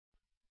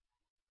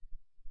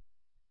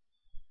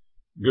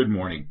Good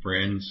morning,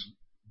 friends.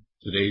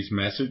 Today's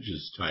message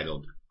is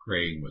titled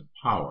Praying with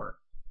Power.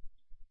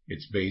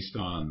 It's based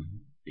on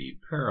the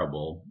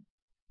parable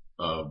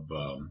of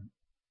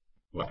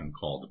what I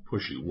call the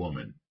pushy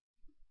woman,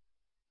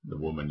 the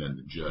woman and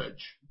the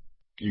judge.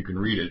 You can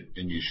read it,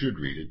 and you should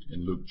read it,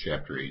 in Luke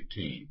chapter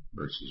 18,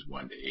 verses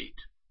 1 to 8.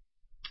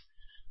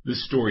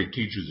 This story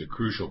teaches a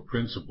crucial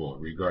principle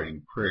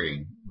regarding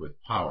praying with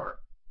power.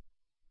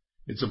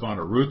 It's about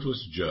a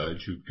ruthless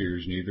judge who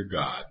fears neither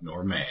God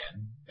nor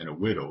man, and a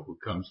widow who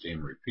comes to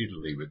him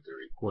repeatedly with the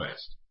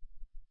request,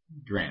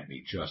 "Grant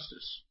me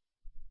justice."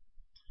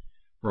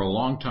 For a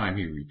long time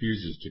he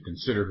refuses to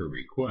consider her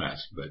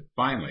request, but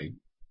finally,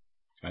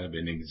 kind of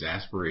in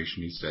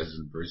exasperation, he says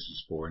in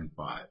verses 4 and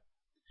 5,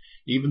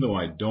 "Even though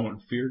I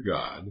don't fear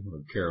God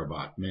or care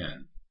about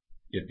men,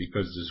 yet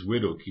because this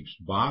widow keeps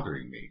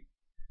bothering me,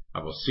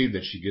 I will see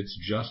that she gets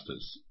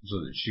justice so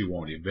that she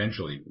won't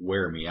eventually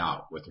wear me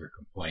out with her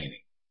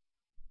complaining."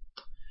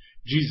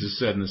 Jesus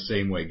said in the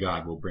same way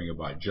God will bring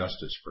about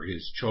justice for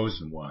his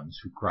chosen ones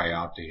who cry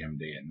out to him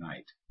day and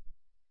night.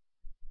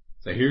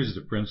 So here's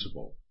the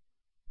principle.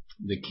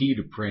 The key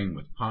to praying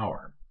with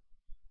power,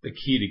 the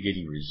key to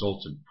getting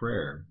results in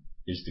prayer,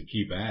 is to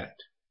keep at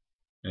it.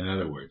 In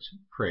other words,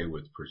 pray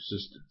with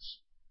persistence.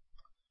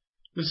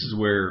 This is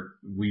where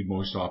we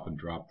most often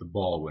drop the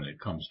ball when it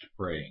comes to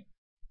praying.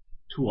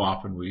 Too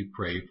often we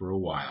pray for a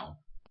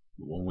while,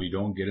 but when we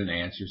don't get an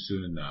answer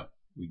soon enough,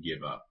 we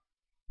give up.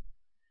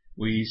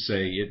 We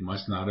say it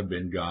must not have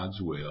been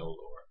God's will,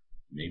 or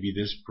maybe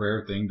this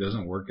prayer thing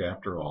doesn't work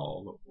after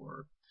all,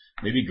 or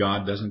maybe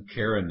God doesn't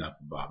care enough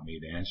about me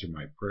to answer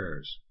my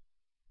prayers.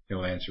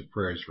 He'll answer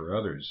prayers for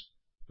others,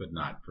 but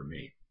not for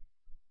me.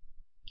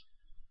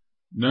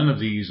 None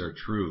of these are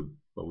true,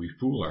 but we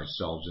fool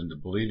ourselves into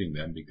believing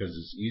them because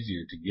it's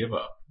easier to give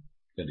up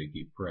than to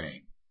keep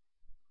praying.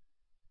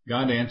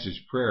 God answers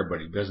prayer,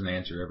 but he doesn't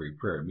answer every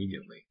prayer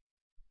immediately.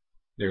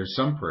 There are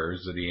some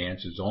prayers that he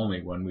answers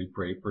only when we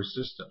pray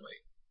persistently.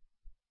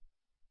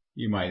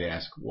 You might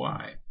ask,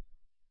 why?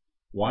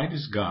 Why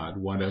does God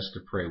want us to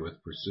pray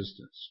with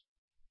persistence?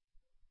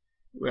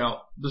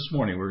 Well, this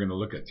morning we're going to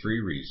look at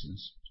three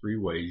reasons, three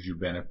ways you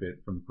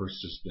benefit from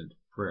persistent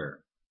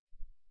prayer.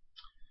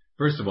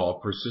 First of all,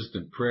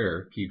 persistent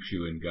prayer keeps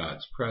you in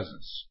God's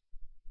presence.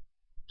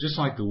 Just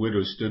like the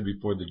widow stood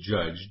before the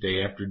judge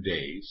day after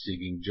day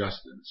seeking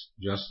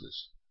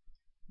justice,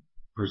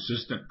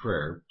 persistent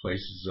prayer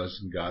places us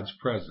in God's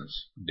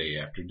presence day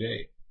after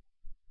day.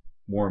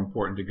 More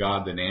important to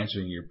God than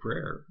answering your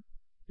prayer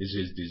is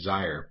his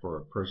desire for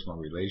a personal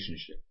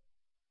relationship.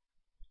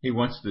 He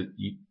wants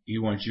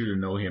you to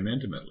know him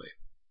intimately.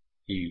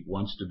 He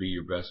wants to be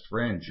your best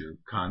friend, your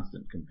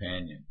constant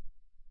companion.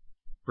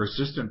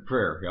 Persistent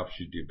prayer helps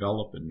you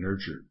develop and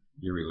nurture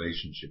your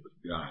relationship with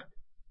God.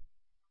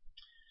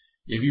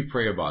 If you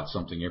pray about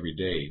something every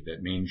day,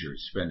 that means you're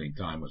spending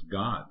time with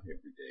God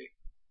every day.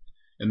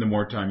 And the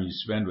more time you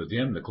spend with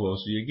him, the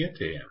closer you get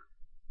to him.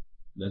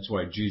 That's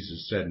why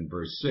Jesus said in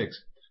verse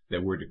 6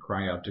 that we're to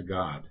cry out to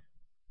God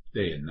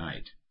day and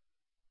night.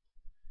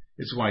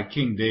 It's why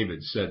King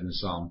David said in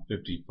Psalm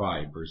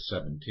 55, verse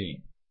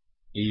 17,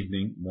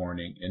 "Evening,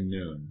 morning, and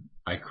noon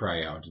I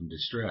cry out in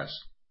distress,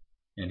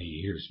 and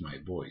he hears my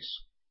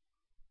voice."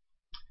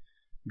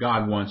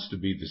 God wants to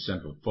be the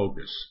central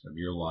focus of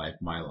your life,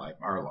 my life,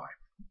 our life.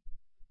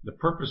 The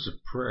purpose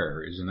of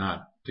prayer is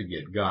not to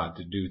get God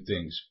to do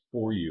things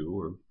for you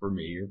or for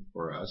me or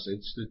for us.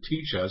 It's to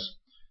teach us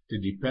to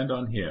depend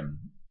on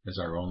him as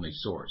our only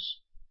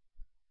source.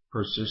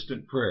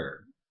 Persistent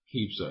prayer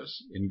keeps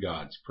us in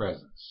God's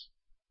presence.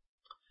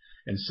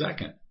 And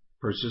second,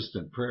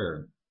 persistent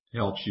prayer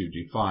helps you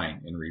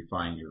define and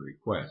refine your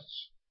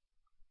requests.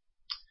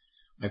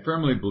 I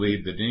firmly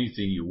believe that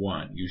anything you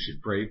want, you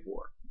should pray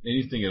for.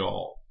 Anything at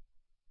all.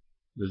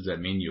 Does that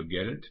mean you'll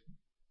get it?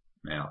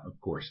 Now, of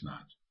course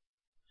not.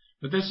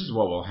 But this is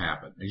what will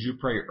happen. As you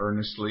pray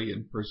earnestly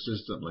and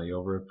persistently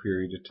over a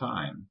period of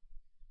time,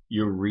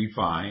 you'll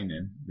refine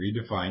and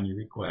redefine your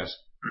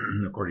request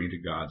according to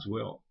God's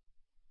will.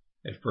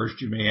 At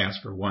first you may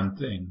ask for one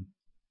thing,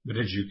 but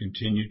as you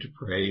continue to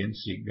pray and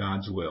seek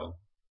God's will,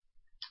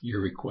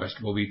 your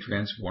request will be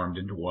transformed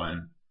into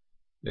one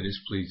that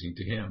is pleasing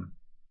to him.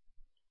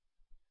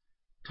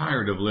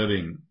 Tired of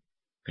living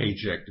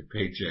paycheck to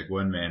paycheck,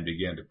 one man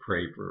began to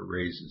pray for a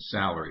raise in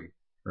salary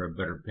or a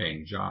better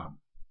paying job.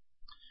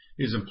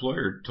 His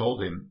employer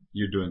told him,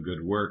 "You're doing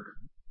good work,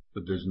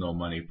 but there's no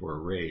money for a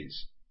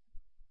raise."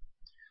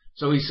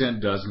 So he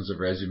sent dozens of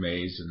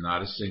resumes and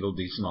not a single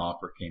decent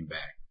offer came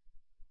back.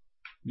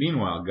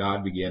 Meanwhile,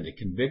 God began to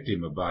convict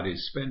him about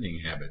his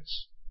spending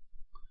habits.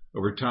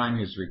 Over time,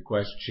 his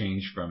request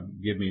changed from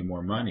 "give me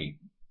more money"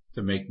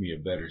 to "make me a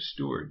better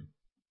steward."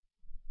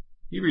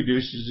 He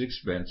reduced his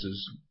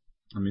expenses,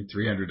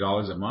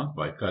 $300 a month,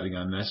 by cutting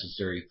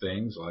unnecessary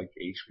things like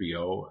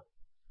HBO,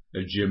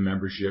 a gym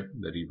membership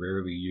that he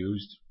rarely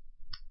used.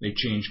 They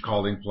changed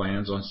calling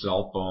plans on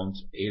cell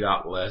phones, ate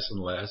out less and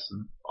less,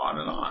 and on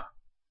and on.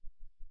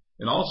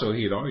 And also,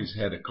 he had always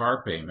had a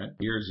car payment.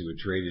 Years he would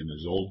trade in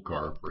his old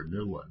car for a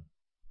new one.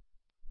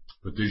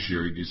 But this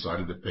year he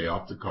decided to pay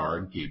off the car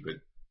and keep it,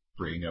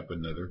 freeing up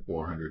another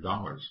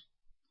 $400.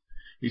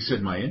 He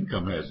said, my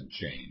income hasn't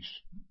changed,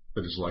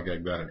 but it's like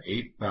I've got an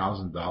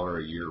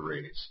 $8,000 a year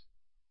raise.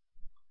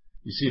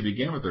 You see, it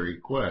began with a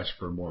request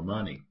for more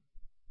money,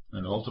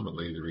 and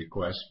ultimately the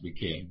request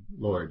became,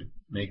 Lord,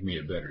 make me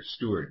a better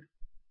steward.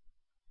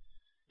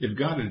 If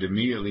God had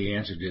immediately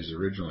answered his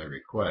original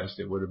request,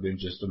 it would have been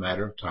just a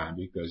matter of time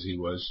because he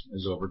was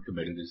as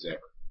overcommitted as ever.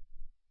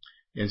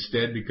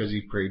 Instead, because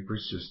he prayed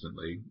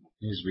persistently,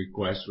 his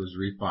request was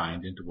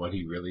refined into what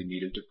he really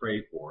needed to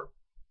pray for,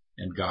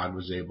 and God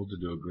was able to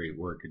do a great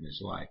work in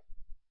his life.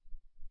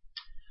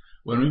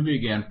 When we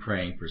began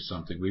praying for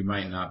something, we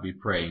might not be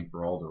praying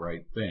for all the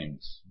right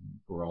things,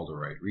 for all the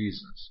right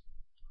reasons.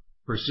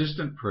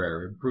 Persistent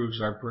prayer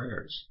improves our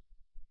prayers.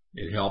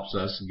 It helps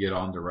us get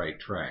on the right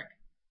track.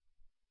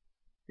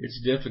 It's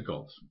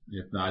difficult,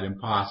 if not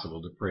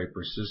impossible, to pray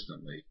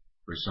persistently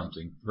for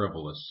something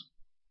frivolous.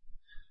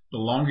 The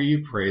longer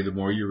you pray, the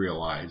more you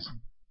realize,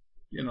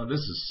 this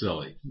is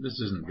silly. This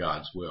isn't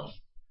God's will.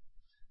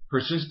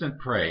 Persistent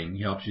praying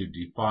helps you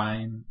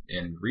define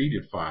and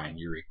redefine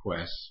your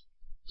requests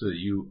so that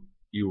you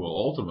will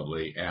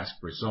ultimately ask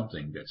for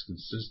something that's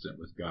consistent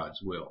with God's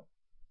will.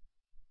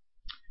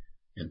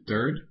 And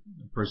third,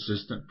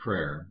 persistent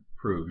prayer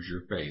proves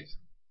your faith.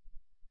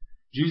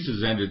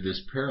 Jesus ended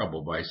this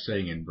parable by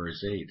saying in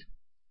verse 8,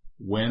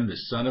 when the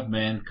Son of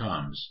Man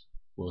comes,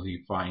 will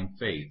he find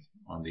faith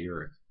on the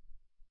earth?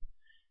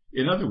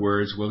 In other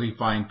words, will he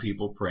find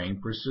people praying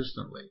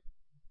persistently?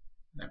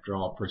 After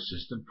all,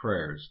 persistent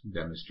prayers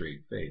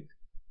demonstrate faith.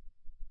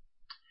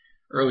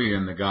 Earlier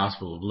in the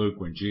Gospel of Luke,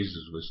 when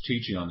Jesus was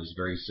teaching on this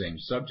very same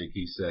subject,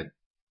 he said,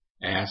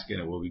 ask and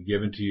it will be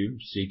given to you,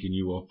 seek and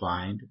you will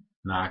find,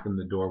 knock and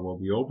the door will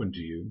be opened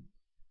to you.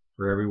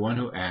 For everyone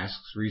who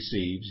asks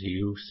receives, he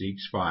who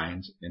seeks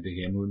finds, and to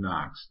him who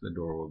knocks the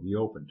door will be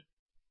opened.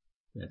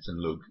 That's in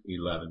Luke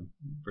 11,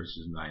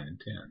 verses 9 and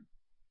 10.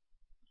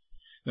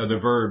 Now the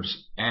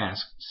verbs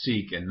ask,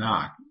 seek, and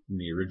knock in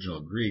the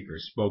original Greek are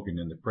spoken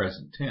in the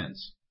present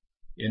tense,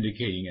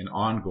 indicating an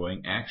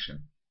ongoing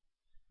action.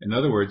 In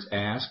other words,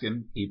 ask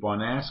and keep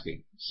on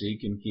asking,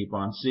 seek and keep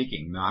on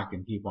seeking, knock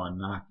and keep on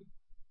knocking.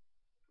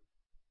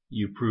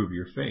 You prove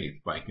your faith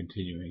by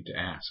continuing to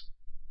ask.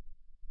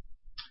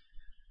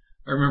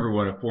 I remember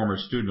when a former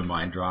student of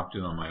mine dropped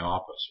in on my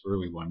office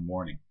early one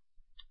morning.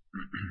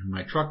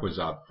 My truck was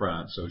out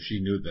front, so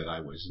she knew that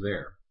I was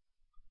there.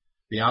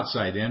 The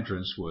outside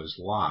entrance was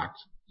locked,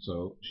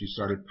 so she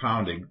started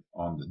pounding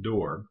on the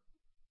door.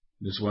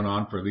 This went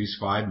on for at least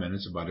 5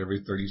 minutes, about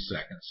every 30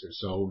 seconds or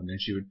so, and then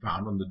she would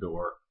pound on the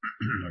door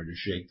or to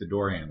shake the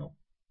door handle.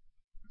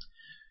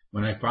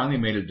 When I finally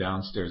made it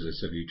downstairs, I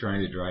said, are you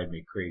trying to drive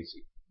me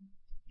crazy?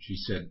 She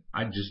said,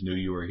 I just knew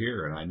you were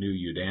here, and I knew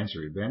you'd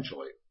answer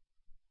eventually.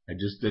 I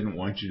just didn't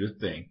want you to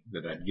think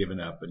that I'd given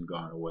up and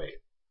gone away.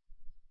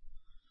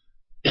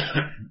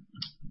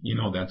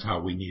 That's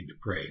how we need to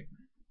pray.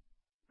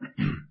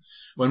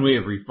 When we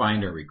have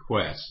refined our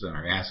requests and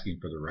are asking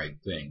for the right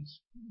things,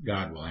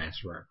 God will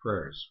answer our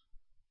prayers.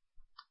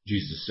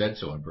 Jesus said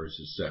so in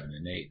verses 7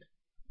 and 8.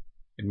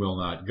 And will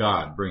not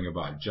God bring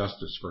about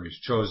justice for his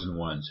chosen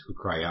ones who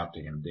cry out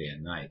to him day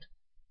and night?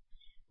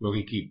 Will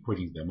he keep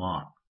putting them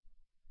off?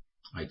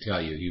 I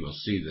tell you, he will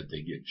see that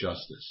they get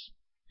justice,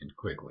 and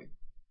quickly.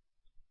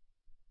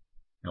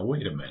 Now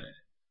wait a minute.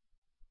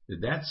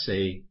 Did that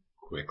say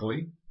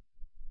quickly?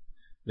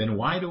 Then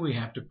why do we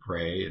have to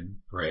pray and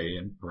pray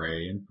and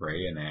pray and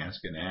pray and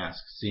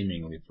ask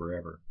seemingly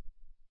forever?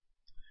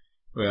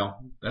 Well,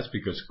 that's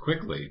because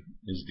quickly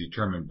is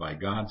determined by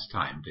God's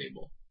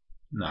timetable,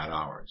 not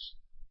ours.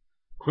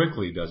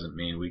 Quickly doesn't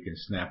mean we can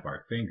snap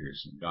our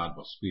fingers and God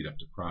will speed up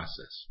the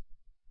process.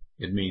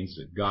 It means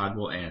that God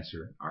will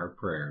answer our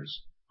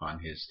prayers on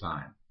his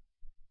time.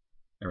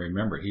 And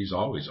remember, he's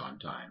always on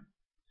time.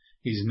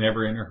 He's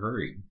never in a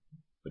hurry,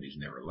 but he's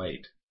never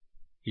late.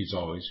 He's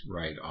always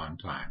right on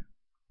time.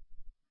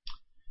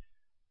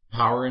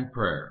 Power in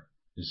prayer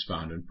is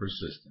found in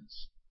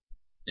persistence.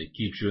 It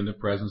keeps you in the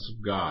presence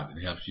of God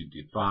and helps you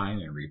define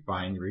and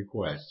refine your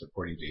requests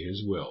according to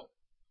his will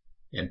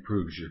and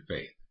proves your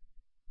faith.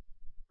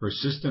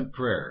 Persistent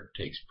prayer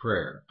takes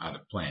prayer out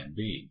of plan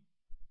B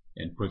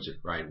and puts it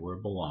right where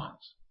it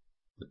belongs,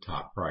 the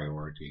top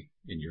priority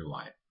in your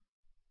life.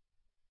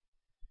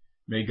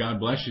 May God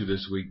bless you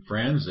this week,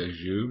 friends, as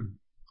you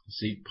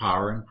seek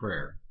power in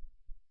prayer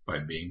by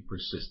being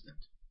persistent.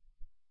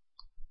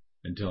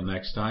 Until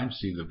next time,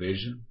 see the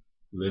vision,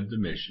 live the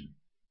mission,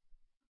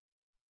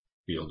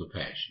 feel the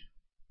passion.